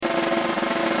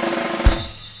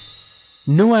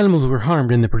No animals were harmed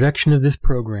in the production of this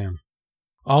program.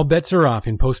 All bets are off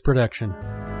in post-production.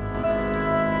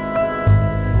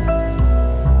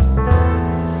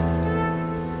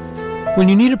 When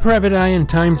you need a private eye and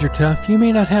times are tough, you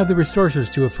may not have the resources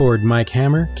to afford Mike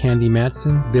Hammer, Candy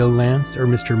Matson, Bill Lance, or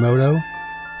Mr. Moto.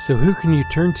 So who can you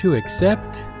turn to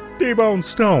except... T-Bone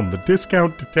Stone, the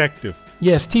discount detective.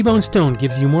 Yes, T-Bone Stone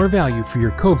gives you more value for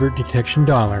your covert detection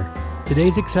dollar.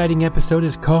 Today's exciting episode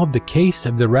is called The Case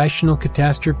of the Rational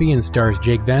Catastrophe and stars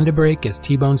Jake Vandebrake as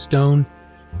T-Bone Stone,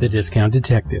 the discount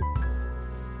detective.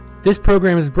 This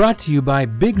program is brought to you by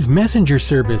Biggs Messenger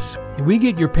Service. We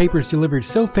get your papers delivered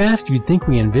so fast you'd think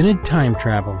we invented time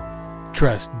travel.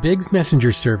 Trust Biggs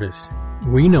Messenger Service.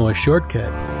 We know a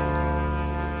shortcut.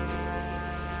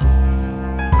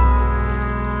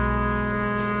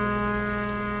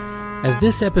 As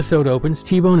this episode opens,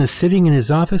 T-Bone is sitting in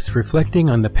his office reflecting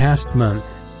on the past month.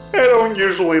 I don't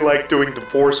usually like doing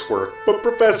divorce work, but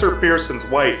Professor Pearson's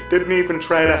wife didn't even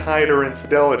try to hide her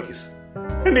infidelities.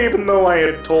 And even though I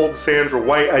had told Sandra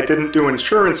White I didn't do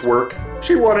insurance work,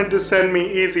 she wanted to send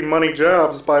me easy money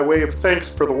jobs by way of thanks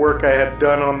for the work I had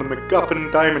done on the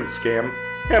McGuffin Diamond Scam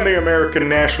and the American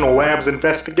National Labs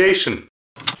investigation.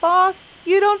 Boss,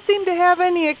 you don't seem to have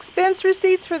any expense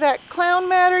receipts for that clown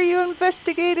matter you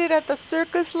investigated at the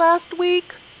circus last week.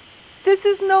 This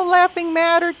is no laughing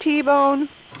matter, T-Bone.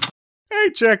 I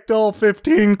checked all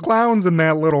 15 clowns in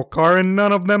that little car and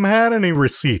none of them had any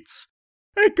receipts.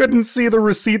 I couldn't see the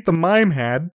receipt the mime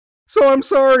had, so I'm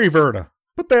sorry, Verna,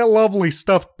 but that lovely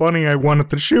stuffed bunny I won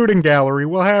at the shooting gallery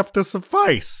will have to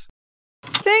suffice.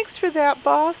 Thanks for that,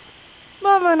 boss.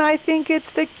 Mama and I think it's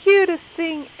the cutest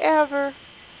thing ever.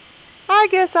 I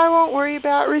guess I won't worry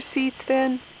about receipts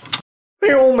then.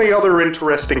 The only other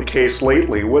interesting case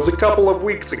lately was a couple of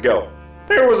weeks ago.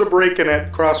 There was a break-in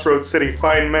at Crossroads City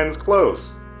Fine Men's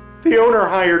Clothes. The owner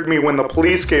hired me when the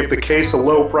police gave the case a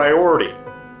low priority.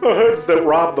 The hoods that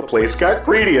robbed the place got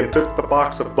greedy and took the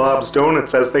box of Bob's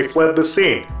Donuts as they fled the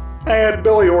scene. I had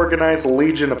Billy organize a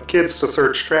legion of kids to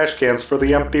search trash cans for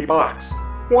the empty box.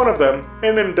 One of them,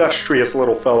 an industrious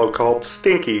little fellow called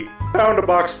Stinky, found a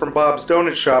box from Bob's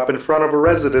Donut Shop in front of a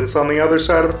residence on the other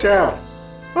side of town.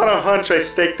 On a hunch, I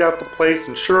staked out the place,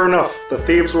 and sure enough, the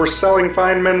thieves were selling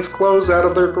fine men's clothes out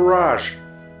of their garage.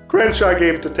 Crenshaw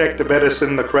gave Detective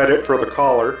Edison the credit for the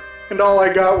collar, and all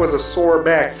I got was a sore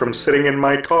back from sitting in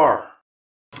my car.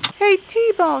 Hey,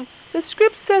 T-Bone, the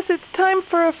script says it's time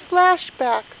for a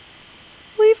flashback.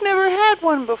 We've never had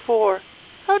one before.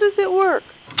 How does it work?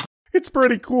 It's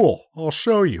pretty cool. I'll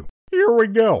show you. Here we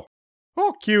go.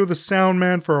 I'll cue the sound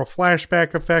man for a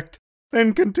flashback effect,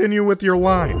 then continue with your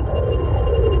line.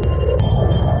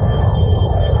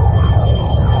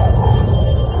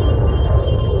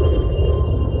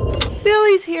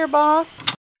 Billy's here, boss.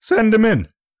 Send him in.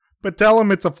 But tell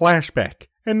him it's a flashback,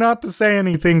 and not to say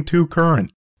anything too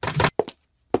current.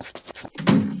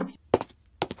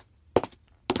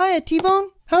 Hiya, T-Bone.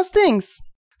 How's things?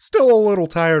 Still a little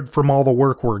tired from all the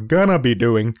work we're gonna be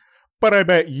doing, but I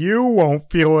bet you won't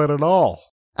feel it at all.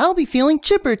 I'll be feeling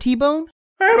chipper, T-Bone.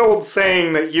 That old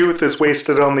saying that youth is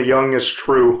wasted on the young is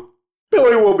true.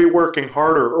 Billy will be working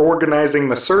harder organizing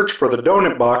the search for the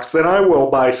donut box than I will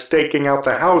by staking out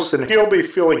the house, and he'll be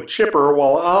feeling chipper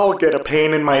while I'll get a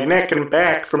pain in my neck and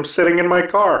back from sitting in my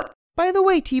car. By the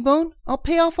way, T-Bone, I'll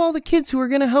pay off all the kids who are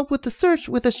going to help with the search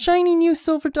with a shiny new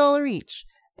silver dollar each.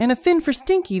 And a fin for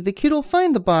Stinky, the kid who'll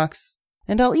find the box.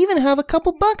 And I'll even have a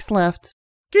couple bucks left.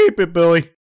 Keep it,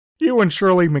 Billy. You and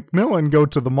Shirley McMillan go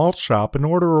to the malt shop and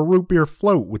order a root beer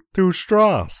float with 2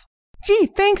 straws. Gee,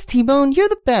 thanks, T-Bone. You're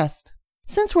the best.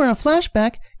 Since we're in a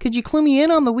flashback, could you clue me in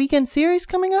on the weekend series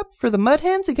coming up for the Mud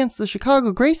Hens against the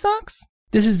Chicago Gray Sox?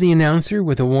 This is the announcer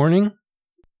with a warning.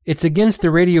 It's against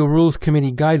the Radio Rules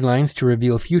Committee guidelines to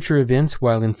reveal future events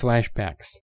while in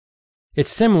flashbacks.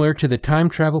 It's similar to the time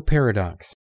travel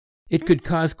paradox. It could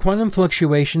cause quantum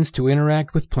fluctuations to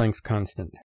interact with Planck's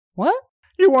constant. What?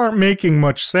 You aren't making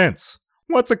much sense.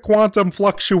 What's a quantum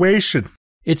fluctuation?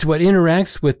 It's what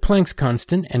interacts with Planck's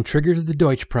constant and triggers the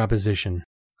Deutsch proposition.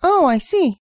 Oh, I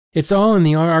see. It's all in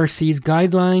the RRC's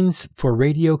guidelines for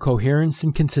radio coherence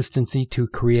and consistency to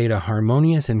create a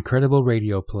harmonious and credible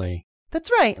radio play.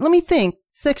 That's right. Let me think.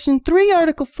 Section 3,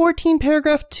 Article 14,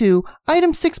 Paragraph 2,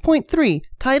 Item 6.3,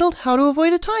 titled How to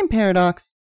Avoid a Time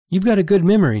Paradox. You've got a good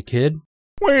memory, kid.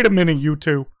 Wait a minute, you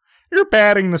two. You're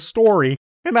padding the story,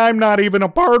 and I'm not even a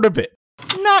part of it.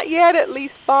 Not yet, at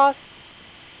least, boss.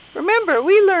 Remember,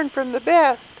 we learn from the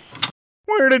best.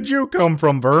 Where did you come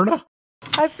from, Verna?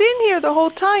 I've been here the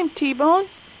whole time, T-Bone.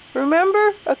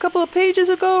 Remember, a couple of pages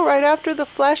ago, right after the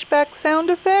flashback sound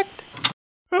effect?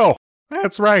 Oh,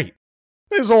 that's right.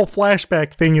 This whole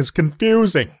flashback thing is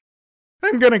confusing.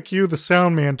 I'm gonna cue the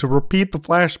sound man to repeat the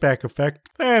flashback effect,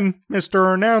 then,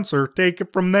 Mr. Announcer, take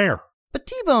it from there. But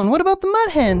T-Bone, what about the mud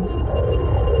hens?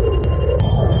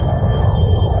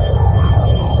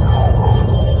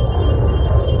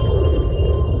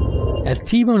 As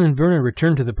T-Bone and Verna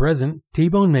return to the present,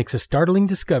 T-Bone makes a startling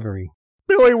discovery.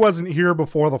 Billy wasn't here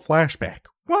before the flashback.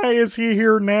 Why is he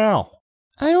here now?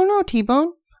 I don't know,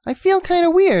 T-Bone. I feel kind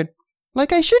of weird.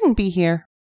 Like I shouldn't be here.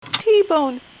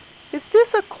 T-Bone, is this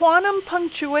a quantum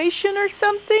punctuation or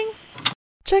something?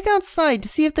 Check outside to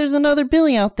see if there's another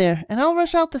Billy out there, and I'll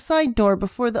rush out the side door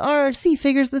before the RRC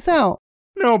figures this out.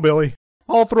 No, Billy.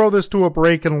 I'll throw this to a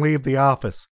break and leave the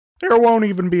office. There won't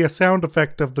even be a sound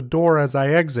effect of the door as I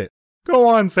exit. Go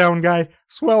on, sound guy.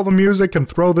 Swell the music and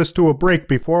throw this to a break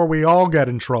before we all get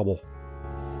in trouble.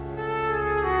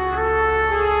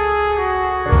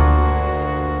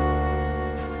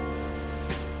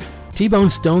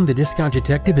 T-Bone Stone, the Discount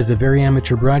Detective is a very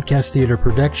amateur broadcast theater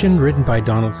production written by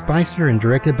Donald Spicer and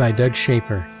directed by Doug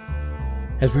Schaefer.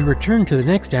 As we return to the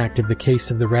next act of the case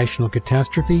of the Rational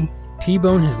Catastrophe,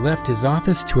 T-Bone has left his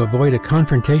office to avoid a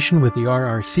confrontation with the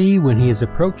RRC when he is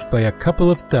approached by a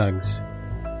couple of thugs.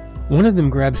 One of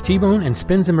them grabs T-Bone and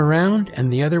spins him around,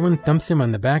 and the other one thumps him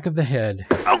on the back of the head.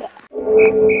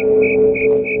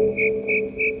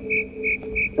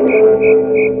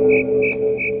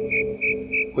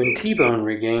 When T-Bone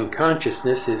regained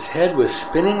consciousness, his head was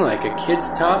spinning like a kid's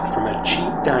top from a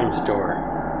cheap dime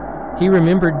store. He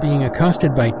remembered being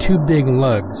accosted by two big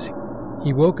lugs.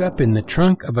 He woke up in the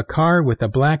trunk of a car with a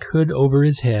black hood over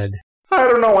his head. I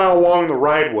don't know how long the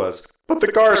ride was, but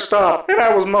the car stopped, and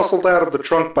I was muscled out of the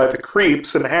trunk by the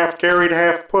creeps and half carried,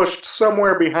 half pushed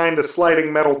somewhere behind a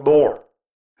sliding metal door.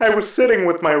 I was sitting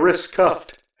with my wrists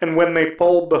cuffed, and when they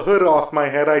pulled the hood off my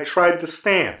head, I tried to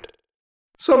stand.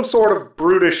 Some sort of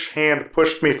brutish hand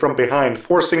pushed me from behind,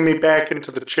 forcing me back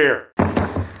into the chair.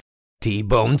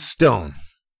 T-Bone Stone.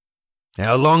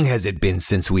 How long has it been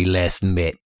since we last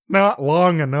met? Not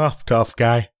long enough, tough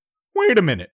guy. Wait a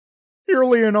minute. You're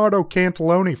Leonardo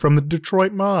Cantalone from the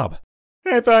Detroit Mob.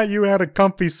 I thought you had a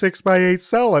comfy 6x8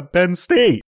 cell at Penn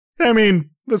State. I mean,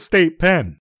 the state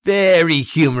pen. Very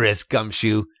humorous,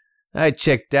 Gumshoe. I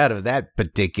checked out of that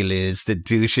particular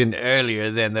institution earlier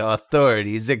than the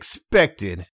authorities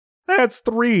expected. That's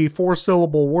 3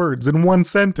 4-syllable words in one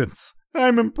sentence.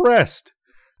 I'm impressed.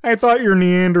 I thought your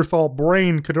Neanderthal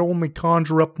brain could only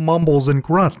conjure up mumbles and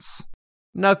grunts.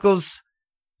 Knuckles,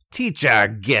 teach our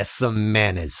guests some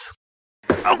manners.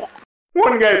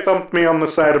 One guy thumped me on the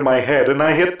side of my head and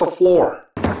I hit the floor.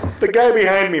 The guy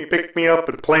behind me picked me up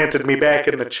and planted me back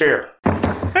in the chair.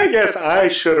 I guess I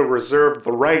should have reserved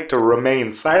the right to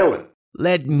remain silent.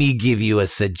 Let me give you a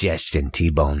suggestion,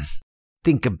 T-Bone.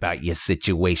 Think about your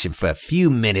situation for a few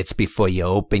minutes before you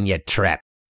open your trap.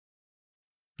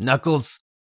 Knuckles,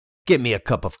 get me a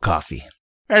cup of coffee.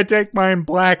 I take mine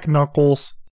black,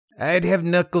 Knuckles. I'd have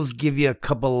Knuckles give you a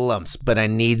couple lumps, but I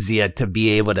needs you to be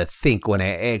able to think when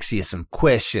I ask you some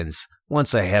questions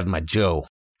once I have my Joe.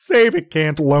 Save it,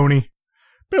 Cantalone.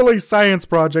 Billy's science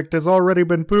project has already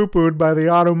been poo-pooed by the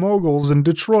auto moguls in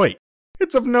Detroit.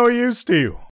 It's of no use to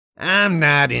you. I'm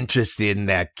not interested in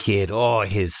that kid or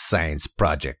his science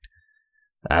project.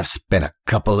 I've spent a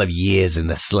couple of years in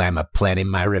the slammer planning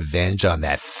my revenge on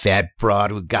that fat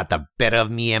broad who got the better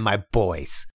of me and my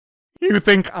boys. You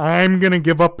think I'm gonna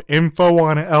give up info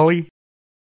on Ellie?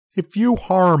 If you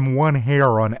harm one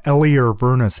hair on Ellie or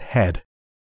Verna's head,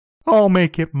 I'll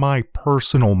make it my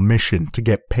personal mission to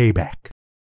get payback.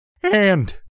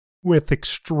 And with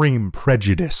extreme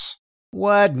prejudice.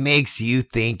 What makes you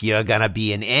think you're gonna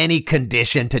be in any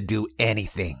condition to do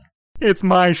anything? It's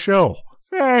my show.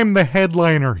 I'm the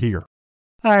headliner here.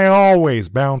 I always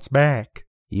bounce back.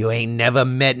 You ain't never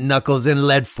met Knuckles and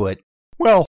Leadfoot.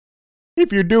 Well,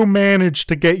 if you do manage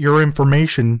to get your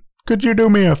information, could you do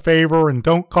me a favor and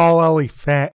don't call Ellie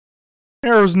fat?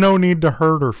 There's no need to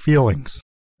hurt her feelings.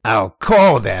 I'll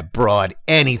call that broad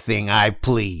anything I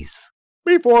please.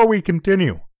 Before we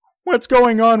continue, what's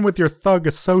going on with your thug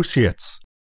associates?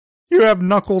 You have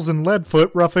Knuckles and Leadfoot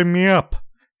roughing me up.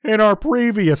 In our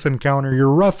previous encounter, your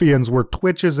ruffians were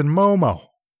Twitches and Momo.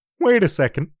 Wait a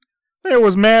second. There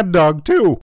was Mad Dog,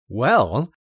 too.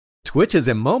 Well, Twitches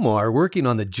and Momo are working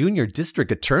on the Junior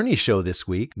District Attorney show this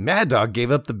week. Mad Dog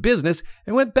gave up the business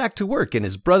and went back to work in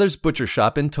his brother's butcher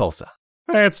shop in Tulsa.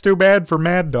 That's too bad for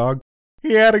Mad Dog.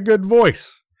 He had a good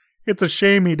voice. It's a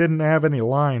shame he didn't have any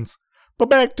lines. But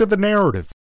back to the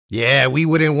narrative. Yeah, we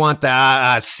wouldn't want the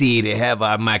RRC to have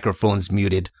our microphones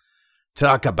muted.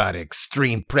 Talk about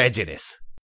extreme prejudice.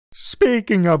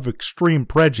 Speaking of extreme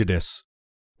prejudice,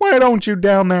 Why don't you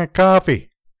down that coffee?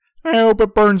 I hope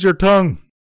it burns your tongue.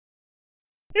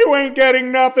 You ain't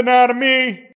getting nothing out of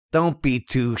me. Don't be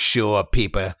too sure,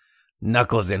 Peeper.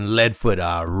 Knuckles and Leadfoot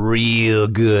are real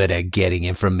good at getting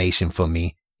information for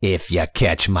me, if you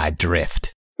catch my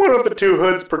drift. One of the two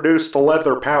hoods produced a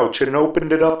leather pouch and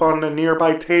opened it up on a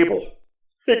nearby table.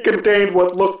 It contained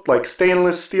what looked like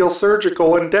stainless steel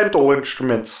surgical and dental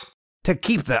instruments. To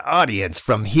keep the audience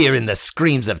from hearing the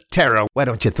screams of terror, why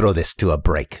don't you throw this to a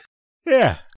break?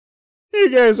 Yeah.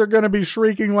 You guys are gonna be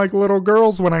shrieking like little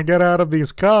girls when I get out of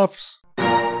these cuffs.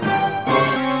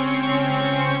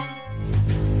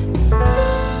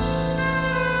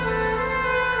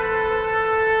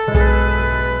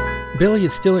 Billy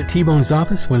is still at T-Bone's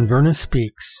office when Verna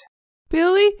speaks.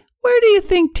 Billy, where do you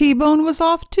think T-Bone was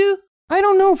off to? I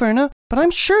don't know, Verna, but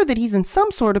I'm sure that he's in some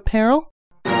sort of peril.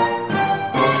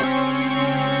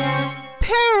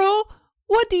 Peril?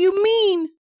 What do you mean?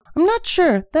 I'm not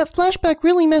sure. That flashback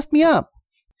really messed me up.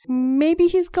 Maybe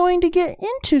he's going to get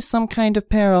into some kind of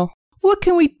peril. What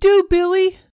can we do,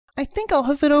 Billy? I think I'll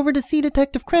hoof it over to see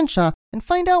Detective Crenshaw and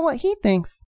find out what he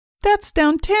thinks. That's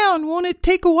downtown. Won't it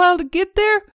take a while to get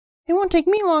there? It won't take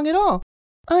me long at all.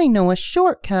 I know a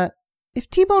shortcut. If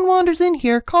T-Bone wanders in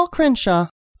here, call Crenshaw.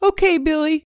 Okay,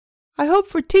 Billy. I hope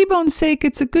for T-Bone's sake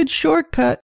it's a good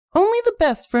shortcut. Only the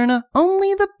best, Verna.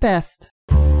 Only the best.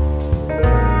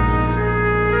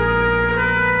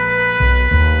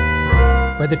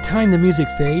 By the time the music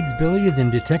fades, Billy is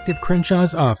in Detective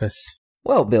Crenshaw's office.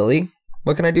 Well, Billy,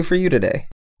 what can I do for you today?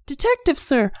 Detective,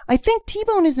 sir, I think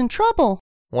T-Bone is in trouble.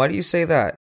 Why do you say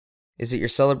that? Is it your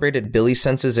celebrated Billy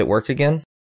senses at work again?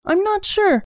 I'm not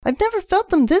sure. I've never felt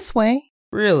them this way.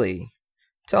 Really?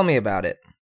 Tell me about it.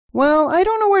 Well, I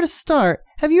don't know where to start.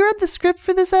 Have you read the script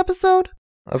for this episode?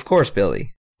 Of course,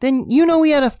 Billy. Then you know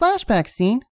we had a flashback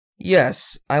scene.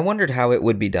 Yes, I wondered how it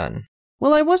would be done.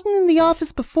 Well, I wasn't in the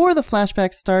office before the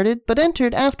flashback started, but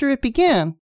entered after it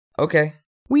began. Okay.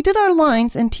 We did our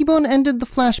lines, and T-Bone ended the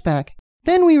flashback.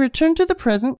 Then we returned to the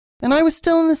present, and I was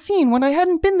still in the scene when I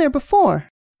hadn't been there before.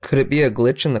 Could it be a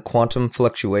glitch in the quantum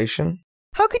fluctuation?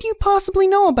 How could you possibly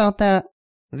know about that?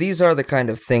 These are the kind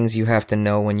of things you have to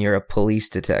know when you're a police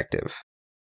detective.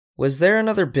 Was there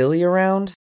another Billy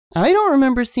around? I don't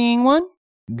remember seeing one.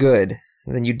 Good.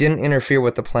 Then you didn't interfere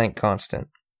with the Planck constant.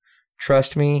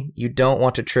 Trust me, you don't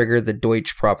want to trigger the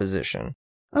Deutsch proposition.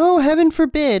 Oh, heaven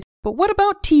forbid. But what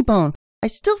about T-Bone? I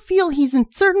still feel he's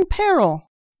in certain peril.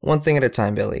 One thing at a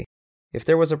time, Billy. If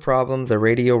there was a problem, the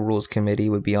Radio Rules Committee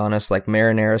would be on us like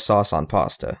marinara sauce on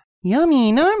pasta.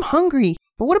 Yummy, now I'm hungry.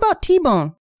 But what about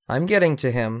T-Bone? I'm getting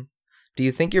to him. Do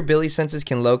you think your Billy senses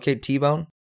can locate T-Bone?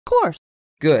 Of course.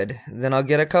 Good. Then I'll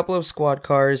get a couple of squad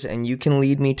cars and you can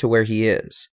lead me to where he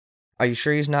is. Are you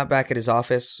sure he's not back at his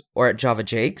office or at Java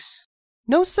Jake's?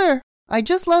 No, sir. I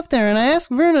just left there and I asked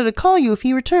Verna to call you if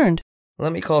he returned.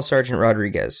 Let me call Sergeant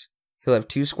Rodriguez. He'll have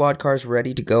 2 squad cars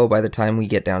ready to go by the time we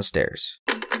get downstairs.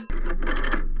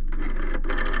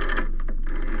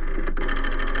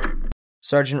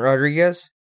 Sergeant Rodriguez?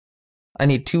 I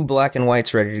need 2 black and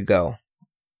whites ready to go.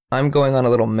 I'm going on a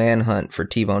little manhunt for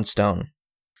T-Bone Stone.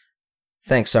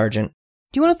 Thanks, Sergeant.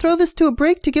 Do you want to throw this to a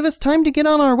break to give us time to get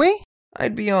on our way?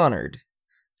 I'd be honored.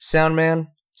 Soundman,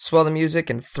 swell the music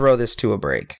and throw this to a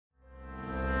break.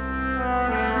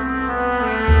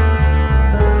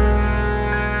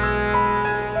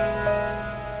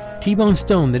 T-Bone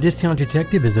Stone, the Discount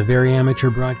Detective, is a very amateur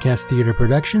broadcast theater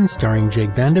production starring Jake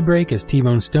Vandebrake as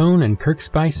T-Bone Stone and Kirk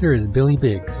Spicer as Billy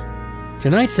Biggs.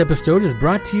 Tonight's episode is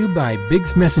brought to you by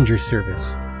Biggs Messenger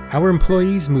Service. Our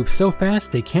employees move so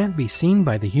fast they can't be seen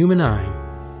by the human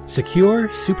eye.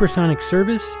 Secure, supersonic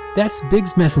service, that's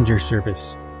Biggs Messenger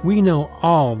Service. We know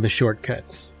all the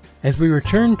shortcuts. As we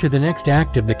return to the next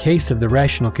act of the case of the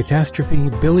Rational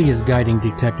Catastrophe, Billy is guiding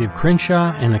Detective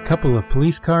Crenshaw and a couple of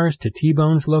police cars to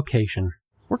T-Bone's location.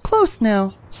 We're close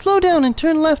now. Slow down and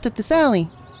turn left at this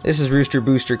alley. This is Rooster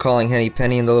Booster calling Henny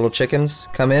Penny and the Little Chickens.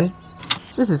 Come in.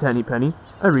 This is Henny Penny.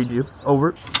 I read you.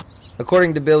 Over.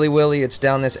 According to Billy Willie, it's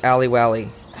down this alley-wally.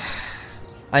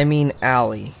 I mean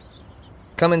alley.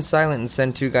 Come in silent and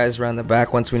send 2 guys around the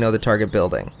back once we know the target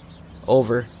building.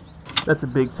 Over. That's a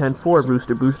big 10-4,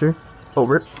 Rooster Booster.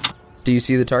 Over. Do you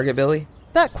see the target, Billy?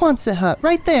 That Quonset hut,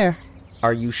 right there.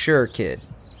 Are you sure, kid?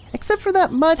 Except for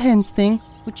that mud hens thing,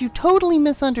 which you totally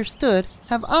misunderstood,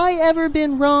 have I ever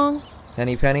been wrong?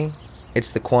 Henny Penny,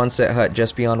 it's the Quonset hut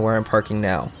just beyond where I'm parking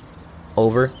now.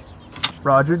 Over.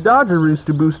 Roger Dodger,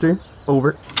 Rooster Booster.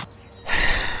 Over.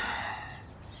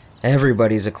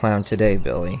 Everybody's a clown today,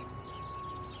 Billy.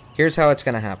 Here's how it's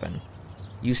gonna happen.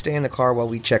 You stay in the car while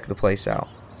we check the place out.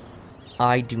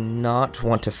 I do not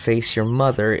want to face your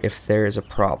mother if there is a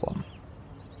problem.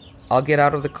 I'll get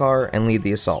out of the car and lead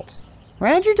the assault.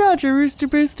 Roger Dodger, Rooster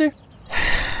Brewster.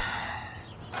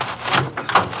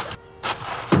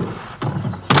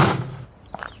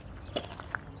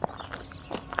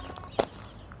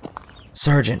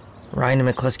 Sergeant, Ryan and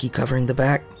McCluskey covering the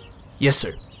back? Yes,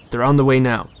 sir. They're on the way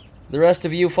now. The rest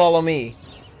of you follow me.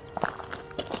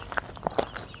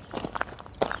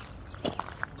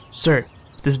 Sir,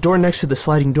 this door next to the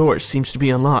sliding door seems to be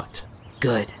unlocked.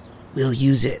 Good. We'll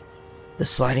use it. The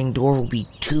sliding door will be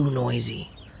too noisy.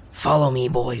 Follow me,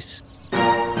 boys.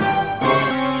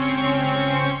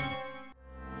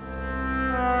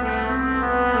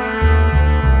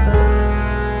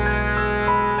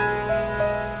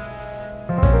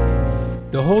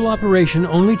 The whole operation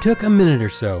only took a minute or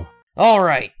so. All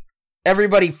right.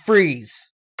 Everybody freeze.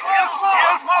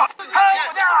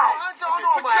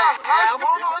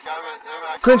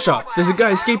 Crenshaw, there's a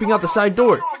guy escaping out the side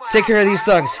door. Take care of these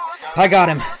thugs. I got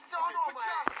him.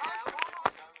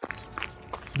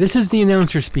 This is the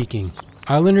announcer speaking.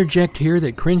 I'll interject here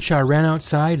that Crenshaw ran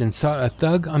outside and saw a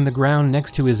thug on the ground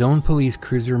next to his own police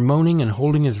cruiser moaning and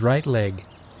holding his right leg.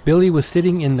 Billy was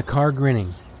sitting in the car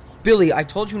grinning. Billy, I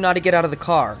told you not to get out of the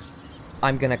car.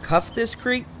 I'm gonna cuff this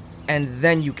creep, and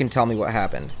then you can tell me what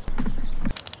happened.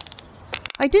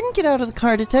 I didn't get out of the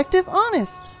car, Detective,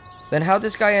 honest. Then how'd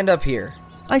this guy end up here?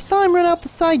 I saw him run out the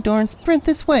side door and sprint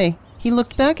this way. He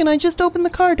looked back and I just opened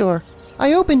the car door.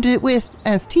 I opened it with,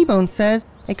 as T-Bone says,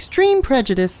 extreme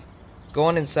prejudice. Go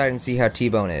on inside and see how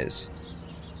T-Bone is.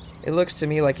 It looks to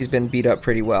me like he's been beat up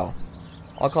pretty well.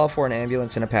 I'll call for an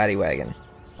ambulance and a paddy wagon.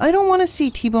 I don't want to see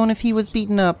T-Bone if he was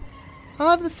beaten up. I'll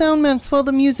have the sound man swell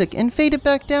the music and fade it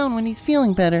back down when he's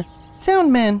feeling better.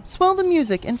 Sound man, swell the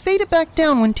music and fade it back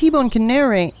down when T-Bone can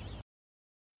narrate.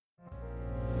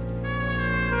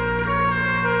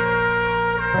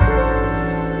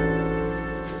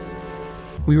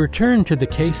 We return to the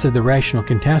case of the rational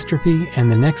catastrophe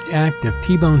and the next act of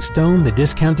T-Bone Stone, the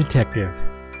discount detective.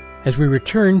 As we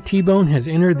return, T-Bone has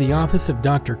entered the office of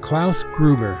Dr. Klaus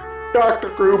Gruber. Dr.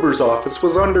 Gruber's office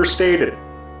was understated.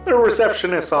 The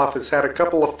receptionist's office had a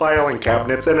couple of filing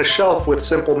cabinets and a shelf with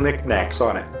simple knickknacks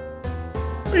on it.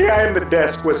 Behind the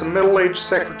desk was a middle-aged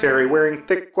secretary wearing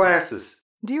thick glasses.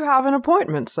 Do you have an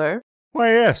appointment, sir?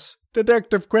 Why, yes.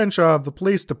 Detective Crenshaw of the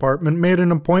police department made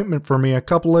an appointment for me a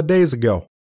couple of days ago.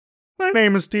 My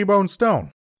name is T-Bone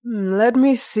Stone. Let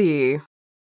me see.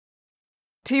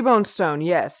 T-Bone Stone,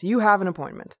 yes, you have an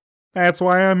appointment. That's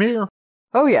why I'm here.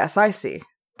 Oh yes, I see.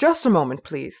 Just a moment,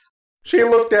 please. She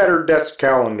looked at her desk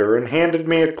calendar and handed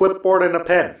me a clipboard and a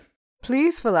pen.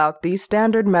 Please fill out these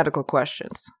standard medical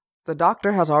questions. The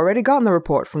doctor has already gotten the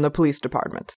report from the police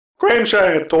department.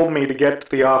 Crenshaw had told me to get to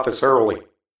the office early.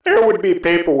 There would be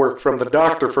paperwork from the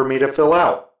doctor for me to fill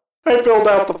out. I filled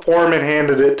out the form and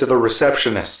handed it to the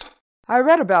receptionist. I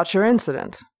read about your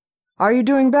incident. Are you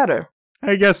doing better?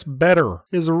 I guess better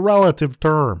is a relative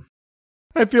term.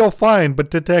 I feel fine, but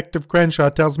Detective Crenshaw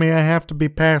tells me I have to be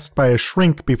passed by a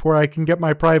shrink before I can get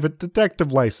my private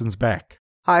detective license back.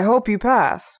 I hope you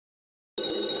pass.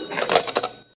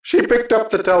 She picked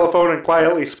up the telephone and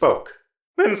quietly spoke,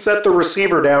 then set the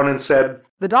receiver down and said,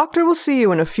 The doctor will see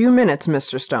you in a few minutes,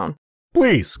 Mr. Stone.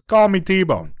 Please, call me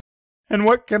T-Bone. And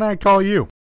what can I call you?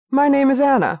 My name is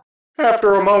Anna.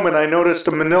 After a moment, I noticed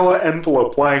a manila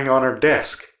envelope lying on her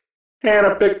desk.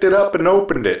 Anna picked it up and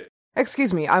opened it.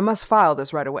 Excuse me, I must file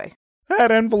this right away.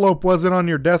 That envelope wasn't on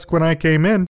your desk when I came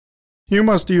in. You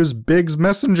must use Big's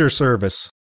messenger service.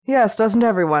 Yes, doesn't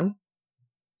everyone?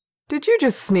 Did you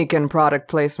just sneak in product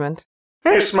placement?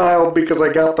 I smiled because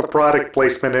I got the product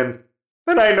placement in.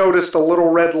 Then I noticed a little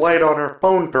red light on her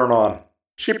phone turn on.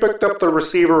 She picked up the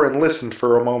receiver and listened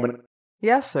for a moment.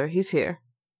 Yes, sir, he's here.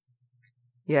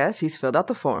 Yes, he's filled out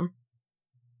the form.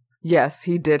 Yes,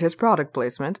 he did his product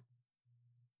placement.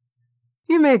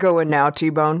 You may go in now,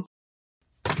 T-Bone.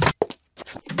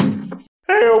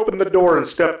 I opened the door and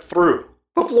stepped through.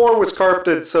 The floor was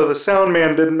carpeted so the sound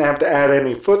man didn't have to add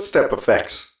any footstep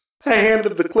effects. I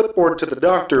handed the clipboard to the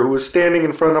doctor who was standing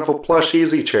in front of a plush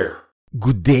easy chair.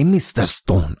 Good day, Mr.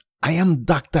 Stone. I am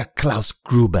Dr. Klaus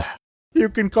Gruber. You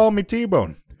can call me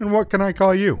T-Bone. And what can I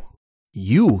call you?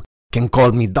 You can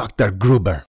call me Dr.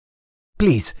 Gruber.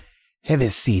 Please, have a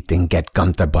seat and get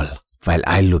comfortable while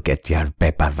I look at your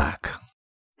paperwork.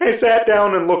 I sat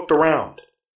down and looked around.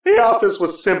 The office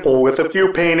was simple with a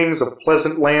few paintings of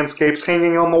pleasant landscapes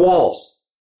hanging on the walls.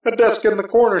 A desk in the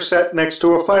corner sat next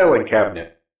to a filing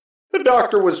cabinet. The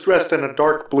doctor was dressed in a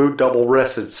dark blue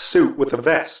double-breasted suit with a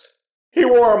vest. He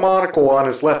wore a monocle on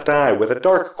his left eye with a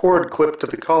dark cord clipped to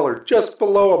the collar just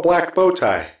below a black bow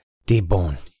tie.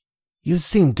 T-Bone, You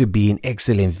seem to be in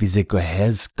excellent physical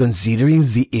health considering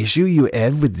the issue you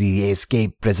have with the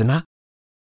escaped prisoner.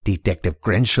 Detective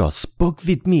Crenshaw spoke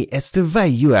with me as to why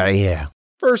you are here.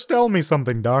 First tell me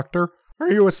something, Doctor.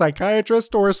 Are you a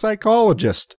psychiatrist or a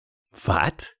psychologist?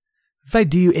 What? Why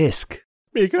do you ask?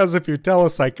 Because if you tell a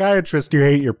psychiatrist you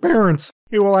hate your parents,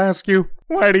 he will ask you,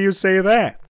 why do you say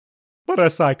that? But a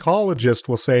psychologist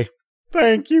will say,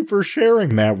 thank you for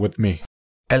sharing that with me.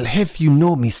 I'll have you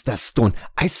know, Mr. Stone,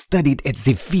 I studied at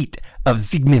the feet of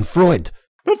Sigmund Freud.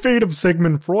 The feet of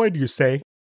Sigmund Freud, you say?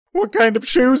 What kind of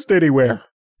shoes did he wear?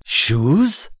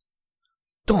 Shoes?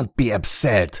 Don't be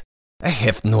absurd. I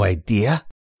have no idea.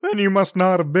 Then you must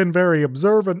not have been very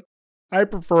observant. I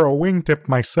prefer a wingtip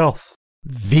myself.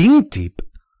 Wingtip?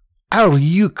 Are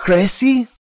you crazy?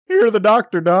 You're the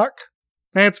doctor, Doc.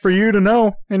 That's for you to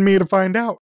know and me to find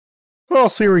out. All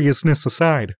seriousness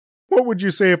aside, what would you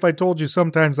say if I told you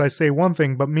sometimes I say one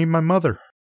thing but mean my mother?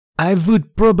 I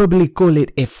would probably call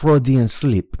it a Freudian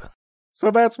slip.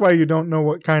 So that's why you don't know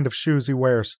what kind of shoes he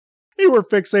wears. You were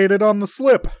fixated on the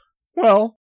slip.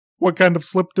 Well, what kind of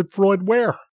slip did Freud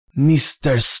wear?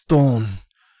 Mr. Stone,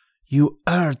 you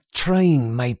are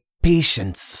trying my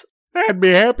patience. I'd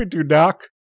be happy to, Doc.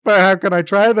 But how can I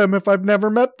try them if I've never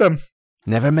met them?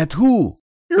 Never met who?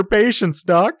 Your patients,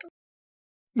 Doc.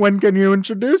 When can you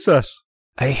introduce us?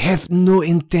 I have no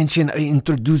intention of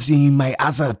introducing my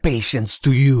other patients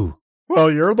to you.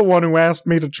 Well, you're the one who asked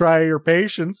me to try your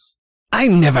patients. I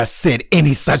never said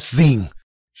any such thing.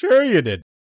 Sure you did.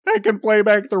 I can play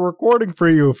back the recording for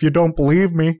you if you don't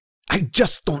believe me. I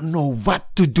just don't know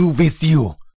what to do with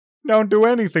you. Don't do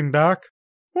anything, Doc.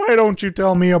 Why don't you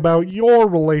tell me about your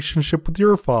relationship with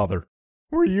your father?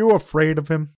 Were you afraid of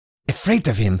him? Afraid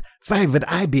of him? Why would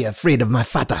I be afraid of my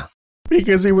father?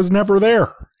 Because he was never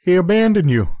there. He abandoned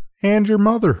you and your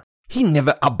mother. He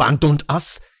never abandoned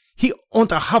us. He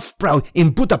owned a Hofbrau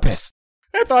in Budapest.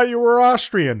 I thought you were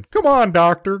Austrian. Come on,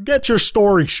 Doctor, get your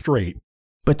story straight.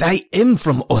 But I am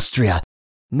from Austria,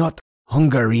 not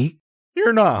Hungary.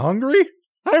 You're not hungry?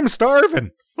 I'm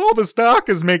starving. All this talk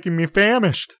is making me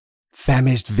famished.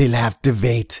 Famished will have to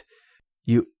wait.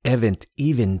 You haven't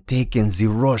even taken the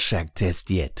Rorschach test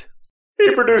yet.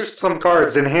 He produced some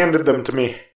cards and handed them to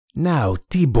me. Now,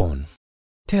 T-Bone,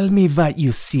 tell me what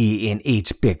you see in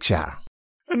each picture.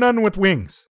 A nun with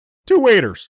wings, 2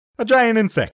 waiters, a giant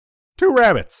insect, 2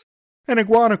 rabbits, an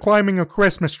iguana climbing a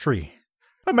Christmas tree,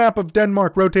 a map of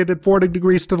Denmark rotated 40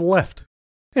 degrees to the left,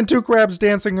 and 2 crabs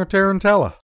dancing a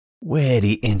tarantella.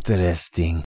 Very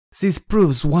interesting. This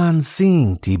proves one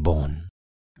thing, T-Bone.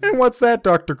 And what's that,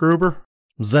 Dr. Gruber?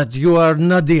 That you are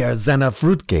nuttier than a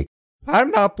fruitcake.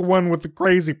 I'm not the one with the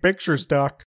crazy pictures,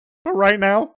 Doc. But right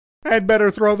now, I'd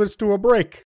better throw this to a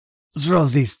break. Throw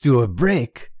this to a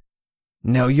break?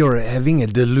 Now you're having a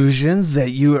delusion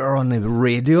that you are on a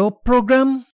radio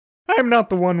program? I'm not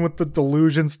the one with the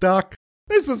delusions, Doc.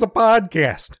 This is a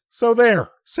podcast. So there,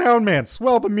 Soundman,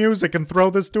 swell the music and throw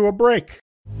this to a break.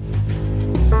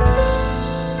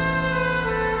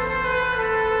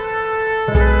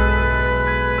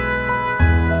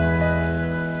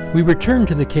 We return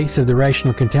to the case of the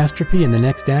rational catastrophe in the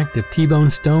next act of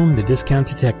T-Bone Stone, the Discount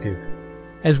Detective.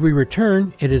 As we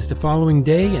return, it is the following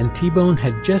day and T-Bone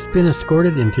had just been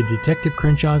escorted into Detective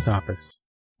Crenshaw's office.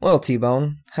 Well,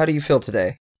 T-Bone, how do you feel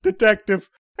today? Detective,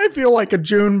 I feel like a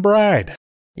June bride.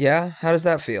 Yeah? How does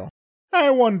that feel? I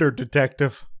wonder,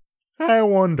 Detective. I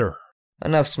wonder.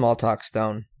 Enough small talk,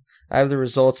 Stone. I have the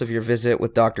results of your visit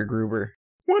with Dr. Gruber.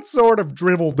 What sort of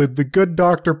drivel did the good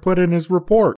doctor put in his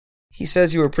report? He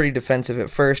says you were pretty defensive at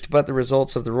first, but the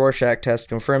results of the Rorschach test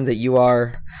confirm that you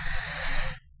are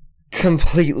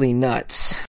completely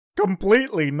nuts.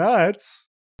 Completely nuts?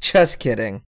 Just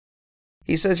kidding.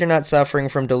 He says you're not suffering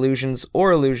from delusions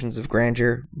or illusions of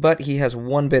grandeur, but he has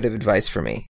one bit of advice for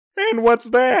me. And what's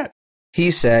that?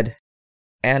 He said,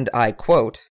 and I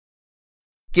quote,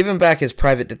 "Give him back his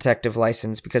private detective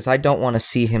license because I don't want to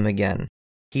see him again.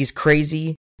 He's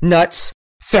crazy, nuts,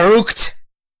 verrückt,"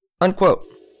 unquote.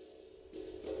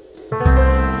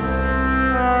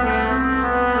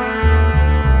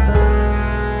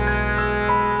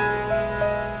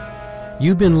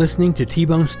 You've been listening to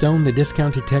T-Bone Stone, the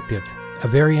Discount Detective, a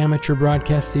very amateur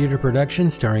broadcast theater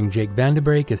production starring Jake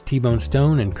Vandebrake as T-Bone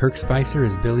Stone and Kirk Spicer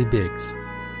as Billy Biggs.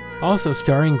 Also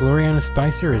starring Gloriana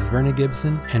Spicer as Verna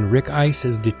Gibson and Rick Ice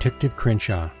as Detective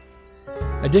Crenshaw.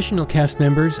 Additional cast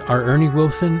members are Ernie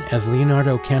Wilson as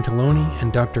Leonardo Cantaloni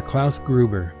and Dr. Klaus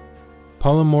Gruber,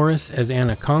 Paula Morris as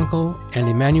Anna Conkle, and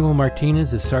Emmanuel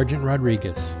Martinez as Sergeant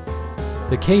Rodriguez.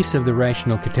 The Case of the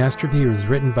Rational Catastrophe was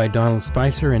written by Donald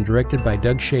Spicer and directed by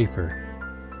Doug Schaefer.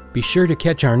 Be sure to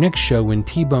catch our next show when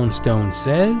T-Bone Stone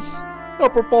says... A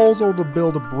proposal to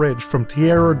build a bridge from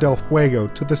Tierra del Fuego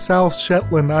to the South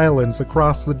Shetland Islands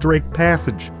across the Drake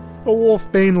Passage, a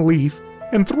wolfbane leaf,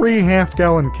 and 3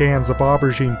 half-gallon cans of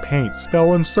aubergine paint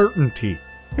spell uncertainty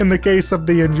in the case of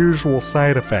the unusual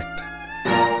side effect.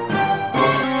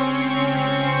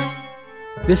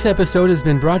 This episode has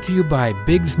been brought to you by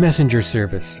Biggs Messenger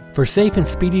Service. For safe and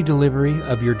speedy delivery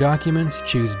of your documents,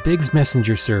 choose Biggs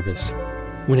Messenger Service.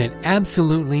 When it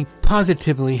absolutely,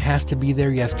 positively has to be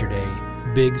there yesterday,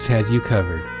 Biggs has you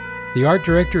covered. The art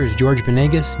director is George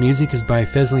Venegas. Music is by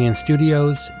Fesliyan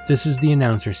Studios. This is the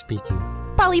announcer speaking.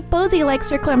 Polly Posey likes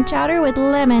her clam chowder with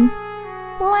lemon.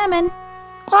 Lemon.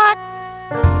 Quack.